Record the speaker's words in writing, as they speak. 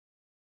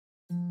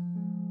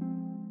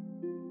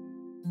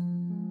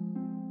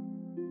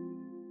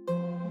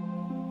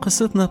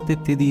قصتنا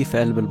بتبتدي في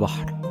قلب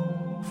البحر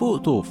فوق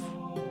طوف،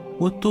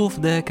 والطوف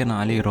ده كان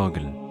عليه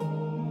راجل.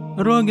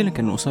 الراجل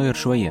كان قصير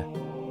شوية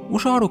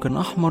وشعره كان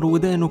أحمر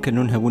ودانه كان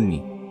لونها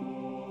بني.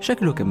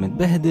 شكله كان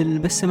متبهدل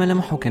بس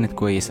ملامحه كانت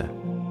كويسة.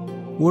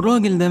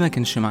 والراجل ده ما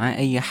كانش معاه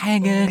أي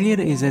حاجة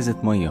غير إزازة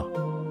مية.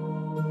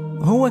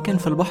 هو كان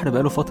في البحر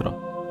بقاله فترة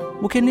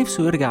وكان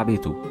نفسه يرجع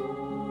بيته،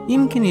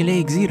 يمكن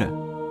يلاقي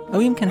جزيرة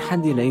أو يمكن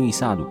حد يلاقيه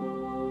يساعده.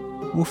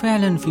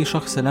 وفعلا في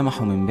شخص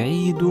لمحه من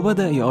بعيد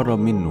وبدأ يقرب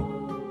منه.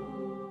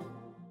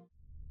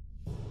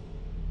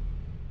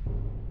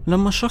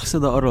 لما الشخص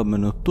ده قرب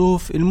من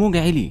الطوف الموج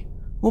علي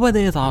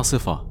وبدأت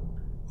عاصفة،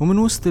 ومن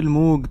وسط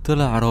الموج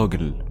طلع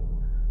راجل.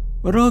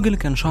 الراجل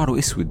كان شعره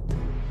اسود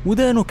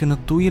ودانه كانت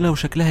طويلة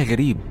وشكلها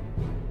غريب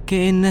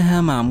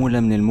كأنها معمولة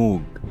من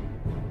الموج.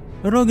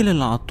 الراجل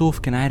اللي على الطوف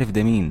كان عارف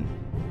ده مين.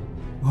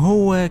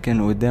 هو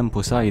كان قدام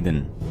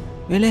بوسايدن،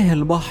 إله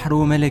البحر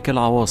وملك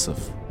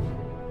العواصف.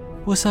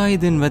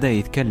 بوسايدن بدأ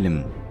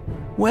يتكلم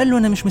وقال له: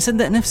 أنا مش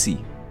مصدق نفسي،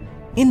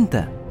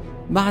 أنت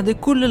بعد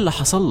كل اللي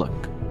حصل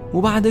لك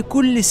وبعد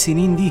كل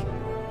السنين دي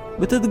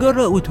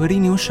بتتجرأ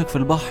وتوريني وشك في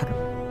البحر،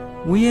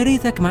 ويا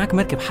ريتك معاك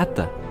مركب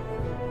حتى.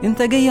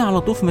 انت جاي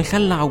على طوف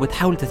مخلع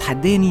وبتحاول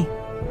تتحداني.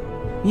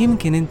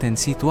 يمكن انت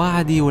نسيت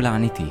وعدي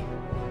ولعنتي.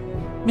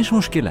 مش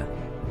مشكلة،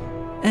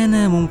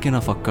 انا ممكن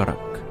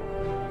افكرك.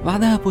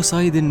 بعدها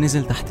بوسايدن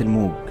نزل تحت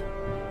الموج،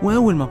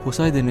 واول ما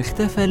بوسايدن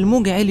اختفى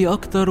الموج علي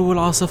اكتر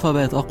والعاصفة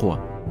بقت اقوى.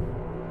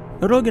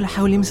 الراجل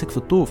حاول يمسك في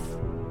الطوف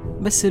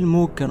بس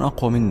الموج كان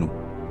اقوى منه،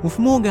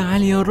 وفي موجة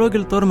عالية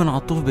الراجل طار من على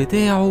الطوف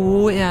بتاعه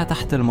ووقع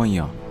تحت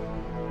المية.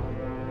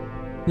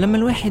 لما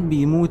الواحد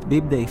بيموت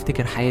بيبدأ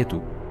يفتكر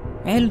حياته،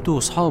 عيلته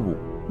وصحابه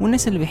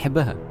والناس اللي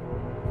بيحبها،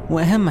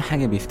 وأهم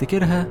حاجة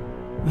بيفتكرها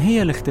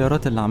هي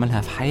الاختيارات اللي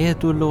عملها في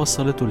حياته اللي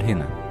وصلته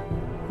لهنا.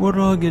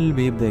 والراجل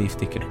بيبدأ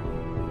يفتكر.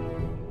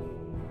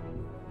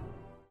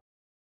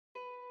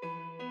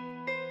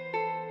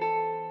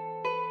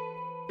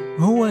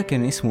 هو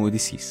كان اسمه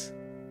أوديسيس،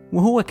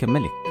 وهو كان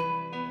ملك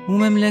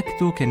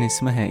ومملكته كان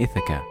اسمها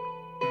إيثاكا.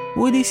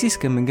 وأوديسيس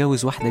كان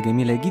متجوز واحدة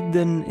جميلة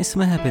جدا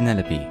اسمها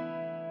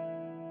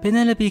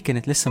بينالوبي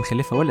كانت لسه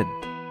مخلفة ولد،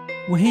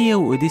 وهي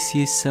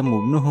وأوديسيس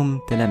سموا ابنهم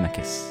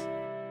تلامكس.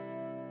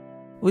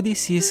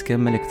 أوديسيس كان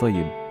ملك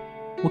طيب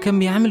وكان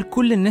بيعامل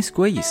كل الناس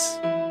كويس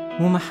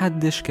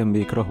ومحدش كان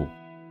بيكرهه.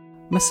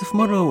 بس في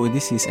مرة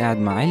وأوديسيس قاعد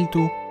مع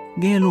عيلته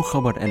جاله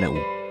خبر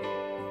قلقه.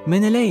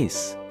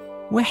 منالايس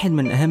واحد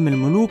من أهم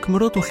الملوك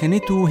مراته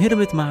خانته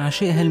وهربت مع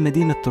عشيقها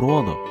لمدينة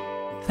طروادة.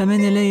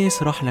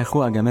 فمنالايس راح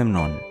لأخوه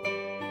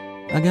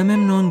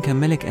أجامemnon كان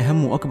ملك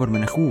أهم وأكبر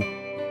من أخوه.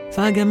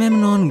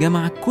 فأجامemnon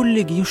جمع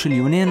كل جيوش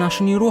اليونان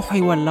عشان يروحوا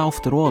يولعوا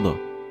في طروادة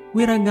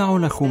ويرجعوا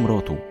لأخوه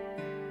مراته.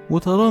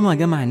 وطالما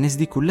جمع الناس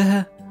دي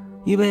كلها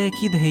يبقى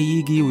أكيد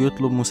هيجي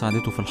ويطلب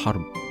مساعدته في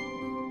الحرب.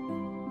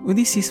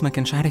 أوديسيس ما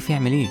كانش عارف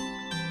يعمل ايه.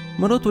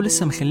 مراته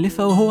لسه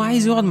مخلفة وهو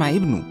عايز يقعد مع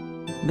ابنه،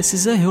 بس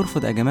ازاي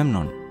هيرفض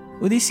أجامemnon؟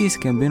 أوديسيس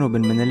كان بينه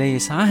وبين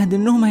منالايس عهد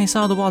انهم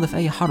هيساعدوا بعض في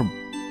اي حرب،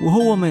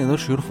 وهو ما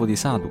يقدرش يرفض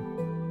يساعده.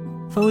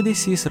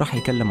 فأوديسيس راح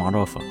يكلم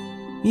عرافة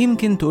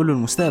يمكن تقوله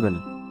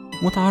المستقبل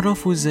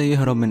وتعرفوا ازاي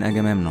يهرب من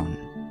أجامemnon.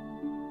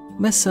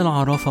 بس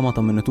العرافة ما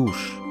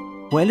طمنتوش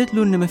وقالت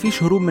له ان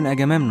مفيش هروب من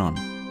أجامemnon،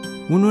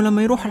 وانه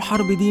لما يروح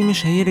الحرب دي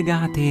مش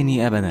هيرجع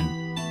تاني ابدا.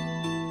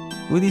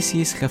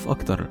 أوديسيس خاف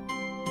اكتر،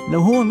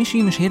 لو هو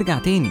مشي مش هيرجع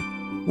تاني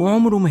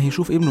وعمره ما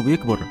هيشوف ابنه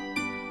بيكبر.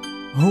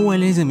 هو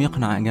لازم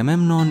يقنع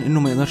أجامemnon انه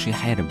ما يقدرش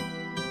يحارب.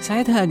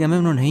 ساعتها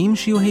أجامemnon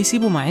هيمشي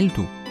وهيسيبه مع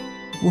عيلته،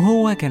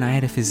 وهو كان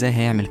عارف ازاي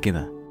هيعمل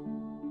كده.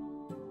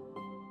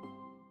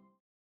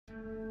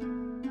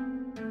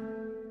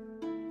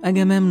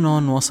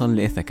 أجامemnon وصل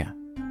لإيثاكا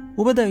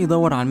وبدأ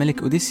يدور على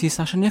الملك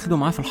أوديسيس عشان ياخده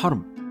معاه في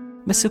الحرب.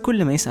 بس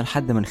كل ما يسأل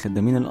حد من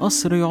خدامين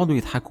القصر يقعدوا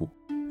يضحكوا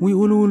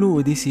ويقولوا له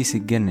أوديسيس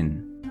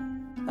اتجنن.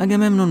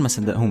 أجامemnon ما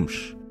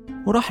صدقهمش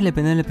وراح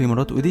لبينالوبي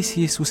مرات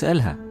أوديسيس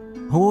وسألها: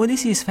 هو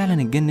أوديسيس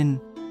فعلا اتجنن؟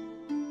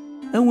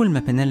 أول ما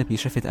بينالوبي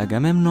شافت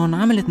أجامemnon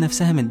عملت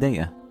نفسها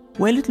متضايقة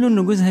وقالت له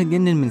إن جوزها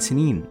اتجنن من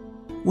سنين،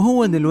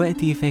 وهو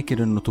دلوقتي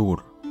فاكر إنه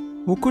طور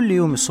وكل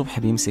يوم الصبح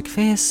بيمسك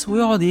فاس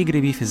ويقعد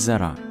يجري بيه في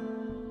الزرع.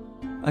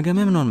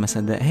 أجامemnon ما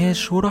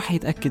صدقهاش وراح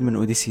يتأكد من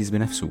أوديسيس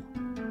بنفسه.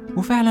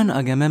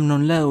 وفعلا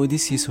أجامemnon لقى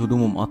أوديسيس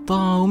هدومه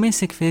مقطعة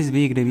وماسك فاس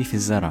بيجري بيه في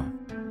الزرع.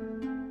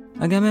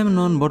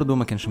 أجامemnon برضه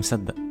ما كانش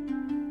مصدق.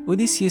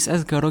 أوديسيس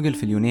أذكى راجل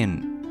في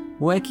اليونان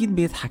وأكيد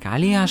بيضحك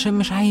عليه عشان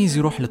مش عايز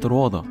يروح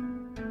لطروادة.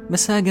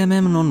 بس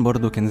أجامemnon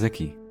برضه كان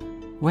ذكي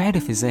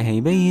وعرف إزاي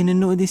هيبين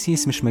إن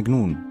أوديسيس مش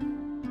مجنون.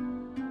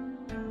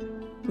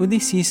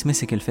 أوديسيس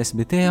مسك الفاس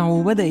بتاعه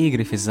وبدأ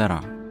يجري في الزرع.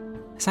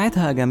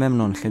 ساعتها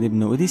أجامemnon خد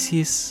ابن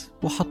أوديسيس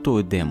وحطه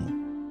قدامه.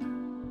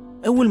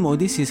 أول ما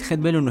أوديسيس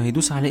خد باله إنه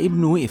هيدوس على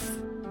ابنه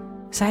وقف.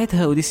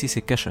 ساعتها أوديسيس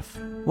اتكشف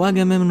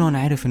وأجامemnon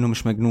عرف إنه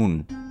مش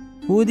مجنون،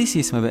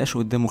 وأوديسيس ما بقاش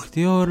قدامه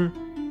اختيار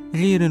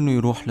غير إنه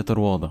يروح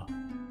لطروادة.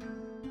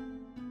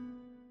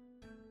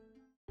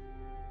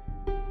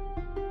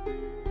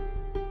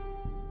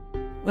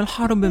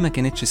 الحرب ما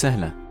كانتش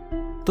سهلة.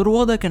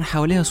 طروادة كان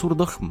حواليها سور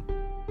ضخم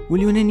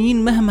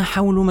واليونانيين مهما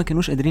حاولوا ما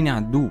كانوش قادرين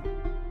يعدوه.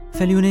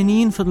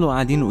 فاليونانيين فضلوا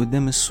قاعدين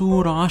قدام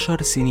السور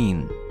 10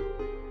 سنين.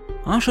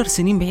 10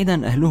 سنين بعيد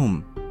عن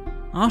أهلهم،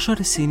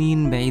 10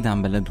 سنين بعيد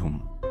عن بلدهم.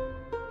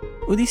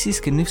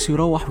 أوديسيس كان نفسه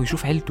يروح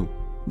ويشوف عيلته،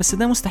 بس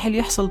ده مستحيل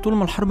يحصل طول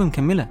ما الحرب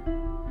مكملة.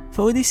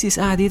 فأوديسيس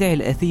قعد يدعي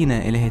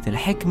لأثينا إلهة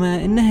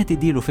الحكمة إنها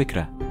تديله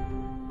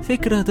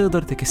فكرة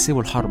تقدر تكسبه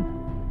الحرب،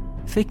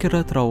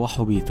 فكرة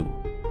تروحه بيته.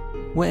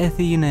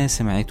 وأثينا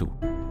سمعته.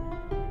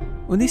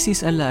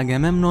 أوديسيس قال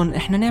لأجامemnon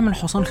إحنا نعمل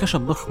حصان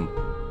خشب ضخم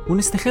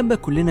ونستخبى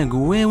كلنا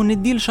جواه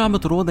ونديه لشعب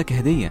طروادة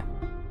كهدية،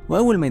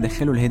 وأول ما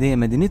يدخلوا الهدية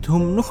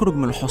مدينتهم نخرج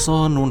من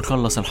الحصان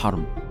ونخلص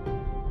الحرب.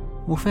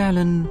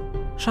 وفعلا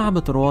شعب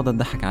طروادة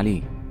اتضحك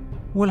عليه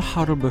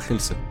والحرب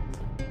خلصت.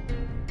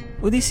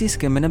 أوديسيس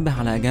كان منبه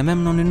على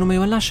أجامemnon إنه ما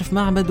يولعش في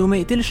معبد وما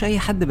يقتلش أي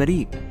حد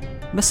بريء،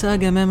 بس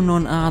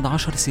أجامemnon قعد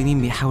 10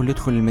 سنين بيحاول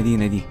يدخل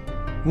المدينة دي،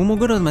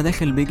 ومجرد ما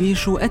دخل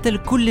بجيشه قتل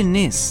كل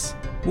الناس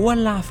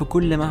وولع في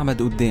كل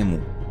معبد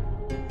قدامه.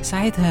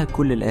 ساعتها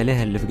كل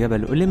الآلهة اللي في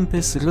جبل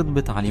أوليمبس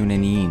غضبت على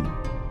اليونانيين،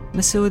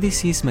 بس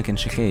أوديسيس ما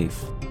كانش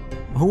خايف.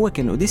 هو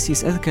كان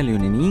أوديسيس أذكى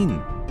اليونانيين،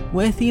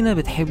 وأثينا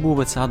بتحبه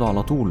وبتساعده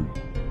على طول،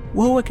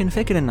 وهو كان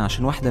فاكر إن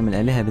عشان واحدة من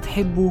الآلهة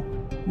بتحبه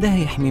ده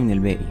هيحميه من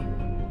الباقي.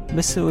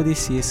 بس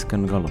أوديسيس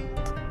كان غلط.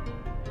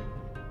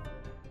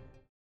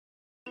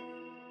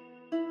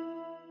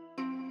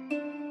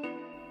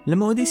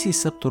 لما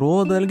أوديسيس ساب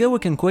طروادة الجو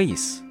كان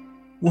كويس،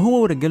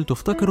 وهو ورجالته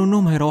افتكروا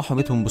إنهم هيروحوا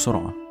بيتهم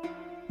بسرعة،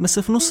 بس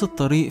في نص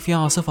الطريق في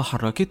عاصفة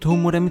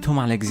حركتهم ورمتهم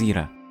على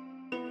جزيرة.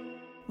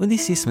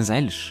 أوديسيس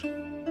مزعلش،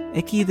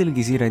 أكيد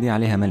الجزيرة دي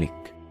عليها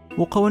ملك،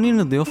 وقوانين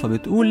الضيافة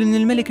بتقول إن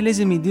الملك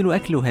لازم يديله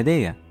أكل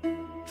وهدايا.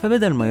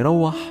 فبدل ما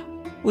يروح،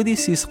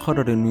 أوديسيس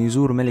قرر إنه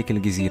يزور ملك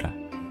الجزيرة.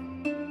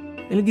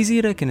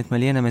 الجزيرة كانت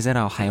مليانة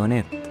مزارع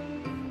وحيوانات،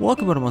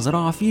 وأكبر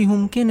مزرعة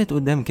فيهم كانت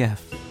قدام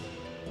كهف.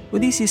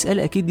 أوديسيس قال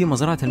أكيد دي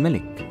مزرعة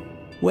الملك،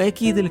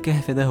 وأكيد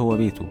الكهف ده هو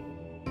بيته.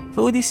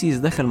 فأوديسيس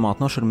دخل مع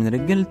 12 من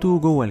رجالته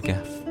جوه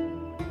الكهف.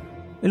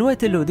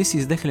 الوقت اللي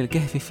أوديسيس دخل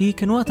الكهف فيه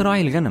كان وقت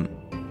راعي الغنم،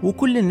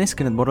 وكل الناس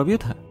كانت بره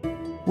بيوتها،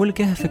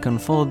 والكهف كان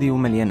فاضي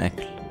ومليان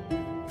أكل.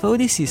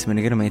 فأوديسيس من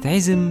غير ما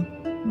يتعزم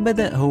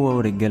بدأ هو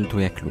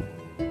ورجالته ياكلوا.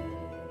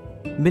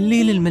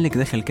 بالليل الملك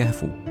دخل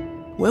كهفه،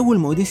 وأول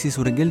ما أوديسيس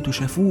ورجالته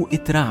شافوه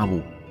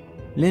اترعبوا،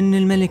 لأن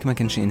الملك ما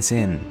كانش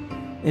إنسان،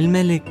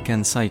 الملك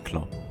كان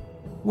سايكلوب،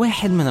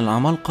 واحد من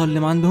العمالقة اللي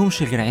ما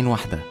عندهمش غير عين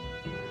واحدة.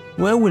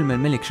 وأول ما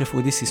الملك شاف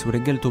أوديسيس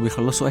ورجالته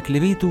بيخلصوا أكل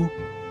بيته،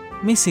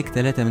 مسك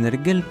 3 من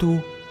رجالته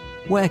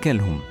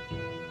وأكلهم.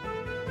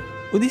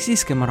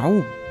 أوديسيس كان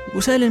مرعوب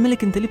وسأل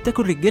الملك أنت ليه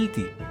بتاكل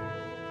رجالتي؟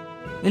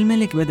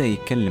 الملك بدأ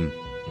يتكلم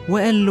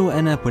وقال له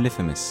أنا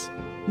بوليفيموس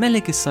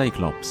ملك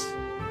السايكلوبس،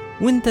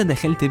 وانت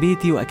دخلت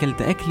بيتي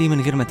وأكلت أكلي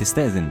من غير ما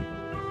تستأذن،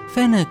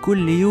 فأنا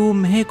كل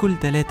يوم هاكل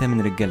 3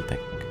 من رجالتك.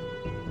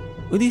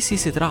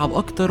 أوديسيس اترعب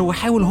أكتر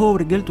وحاول هو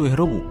ورجالته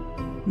يهربوا،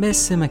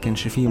 بس ما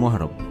كانش فيه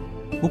مهرب،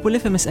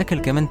 وبوليفيموس أكل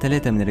كمان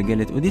 3 من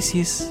رجالة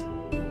أوديسيس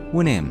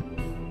ونام.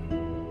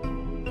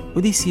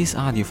 أوديسيس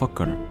قعد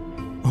يفكر،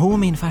 هو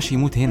ما ينفعش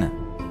يموت هنا،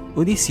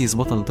 أوديسيس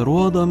بطل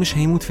طروادة مش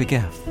هيموت في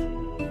كهف،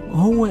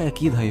 هو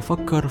أكيد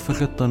هيفكر في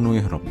خطة إنه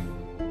يهرب.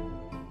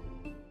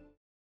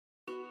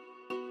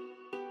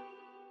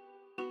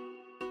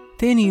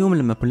 تاني يوم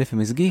لما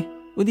بوليفيموس جه،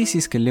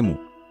 أوديسيس كلمه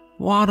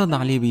وعرض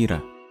عليه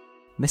بيرة،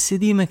 بس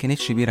دي ما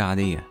كانتش بيرة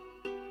عادية،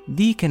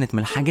 دي كانت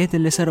من الحاجات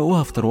اللي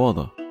سرقوها في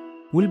طروادة،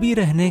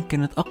 والبيرة هناك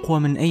كانت أقوى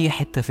من أي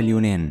حتة في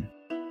اليونان.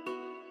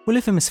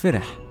 بوليفيموس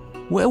فرح،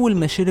 وأول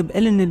ما شرب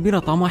قال إن البيرة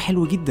طعمها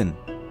حلو جدا،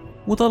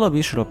 وطلب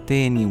يشرب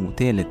تاني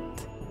وتالت.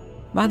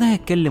 بعدها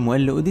اتكلم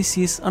وقال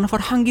لأوديسيس أنا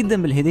فرحان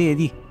جدا بالهدية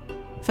دي،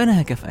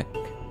 فأنا هكافئك،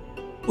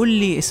 قول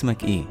لي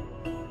اسمك إيه؟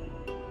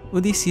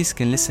 أوديسيس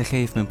كان لسه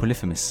خايف من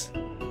بوليفيموس،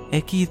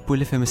 أكيد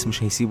بوليفيموس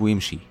مش هيسيبه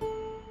يمشي.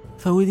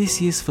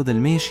 فأوديسيس فضل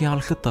ماشي على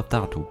الخطة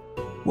بتاعته،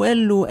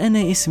 وقال له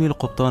أنا اسمي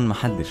القبطان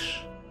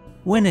محدش،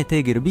 وأنا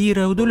تاجر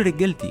بيرة ودول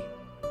رجالتي،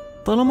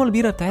 طالما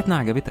البيرة بتاعتنا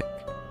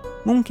عجبتك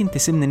ممكن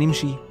تسيبنا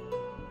نمشي؟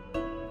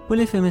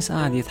 بوليفيموس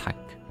قعد يضحك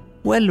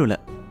وقال له لأ،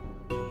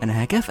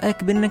 أنا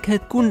هكافئك بأنك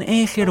هتكون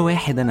آخر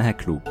واحد أنا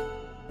هاكله.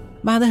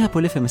 بعدها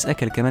بوليفيموس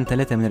أكل كمان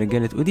 3 من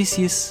رجالة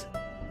أوديسيس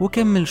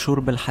وكمل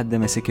شرب لحد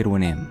ما سكر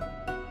ونام.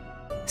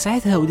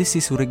 ساعتها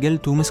أوديسيس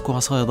ورجالته مسكوا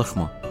عصاية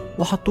ضخمة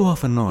وحطوها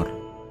في النار،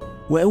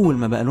 وأول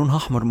ما بقى لونها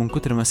أحمر من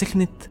كتر ما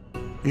سخنت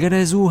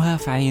غرزوها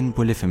في عين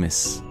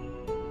بوليفيموس.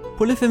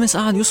 بوليفيموس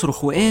قعد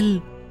يصرخ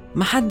وقال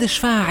محدش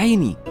فاع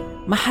عيني،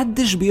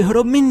 محدش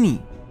بيهرب مني.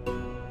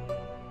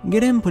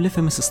 جيران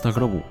بوليفيموس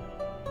استغربوا،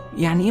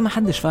 يعني ايه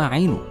محدش فاع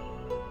عينه؟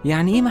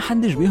 يعني ايه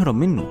محدش بيهرب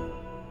منه؟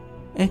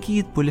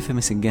 اكيد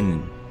بوليفيموس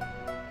اتجنن،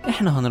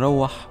 احنا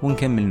هنروح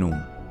ونكمل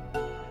نوم.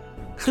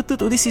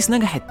 خطة أوديسيس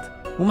نجحت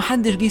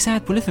ومحدش جه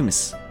يساعد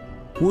بوليفيموس،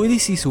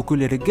 وأوديسيس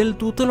وكل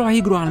رجالته طلعوا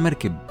يجروا على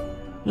المركب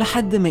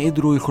لحد ما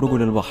قدروا يخرجوا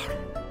للبحر.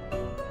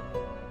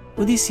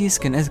 أوديسيس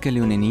كان أذكى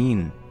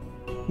اليونانيين،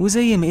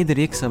 وزي ما قدر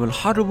يكسب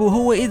الحرب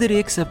وهو قدر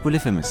يكسب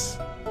بوليفيموس،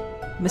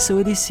 بس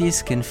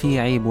أوديسيس كان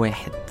فيه عيب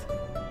واحد،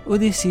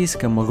 أوديسيس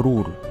كان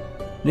مغرور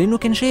لأنه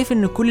كان شايف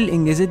إن كل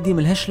الإنجازات دي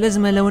ملهاش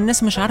لازمة لو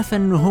الناس مش عارفة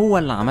إنه هو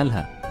اللي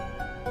عملها.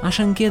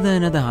 عشان كده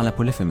ندى على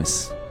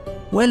بوليفيموس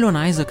وقال له أنا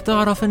عايزك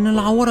تعرف إن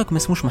اللي عورك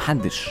مسموش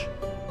محدش،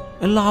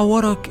 اللي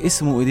عورك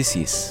اسمه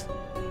أوديسيس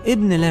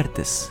ابن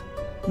لارتس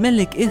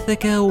ملك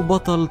إيثاكا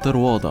وبطل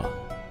طروادة.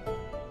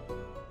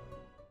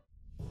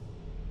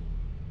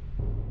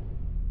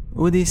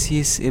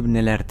 أوديسيس ابن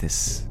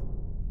لارتس.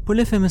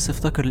 بوليفيموس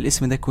افتكر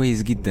الاسم ده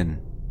كويس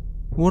جدا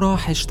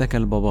وراح اشتكى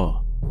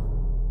لباباه.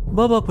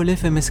 بابا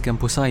بوليفيموس كان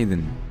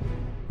بوسايدن،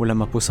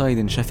 ولما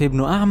بوسايدن شاف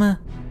ابنه أعمى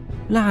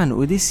لعن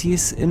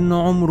أوديسيس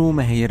إنه عمره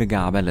ما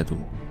هيرجع بلده.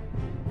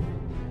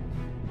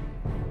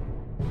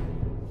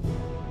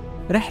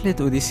 رحلة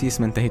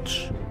أوديسيس ما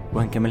انتهتش،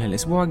 وهنكملها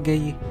الأسبوع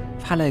الجاي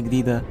في حلقة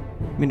جديدة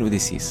من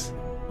أوديسيس.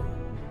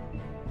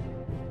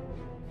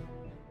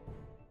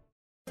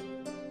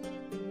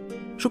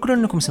 شكرا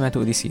انكم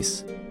سمعتوا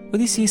أوديسيس.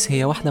 أوديسيس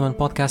هي واحدة من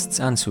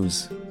بودكاست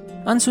أنسوز.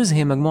 أنسوز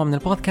هي مجموعة من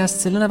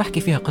البودكاست اللي أنا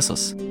بحكي فيها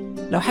قصص.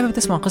 لو حابب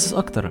تسمع قصص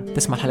أكتر،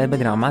 تسمع الحلقات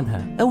بدري عن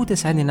ميعادها، أو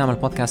تساعدني نعمل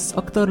بودكاست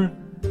أكتر،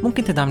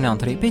 ممكن تدعمني عن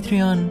طريق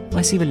باتريون،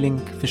 وهسيب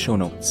اللينك في الشو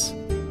نوتس.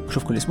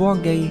 أشوفكم الأسبوع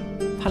الجاي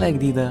في حلقة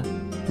جديدة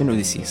من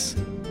أوديسيس.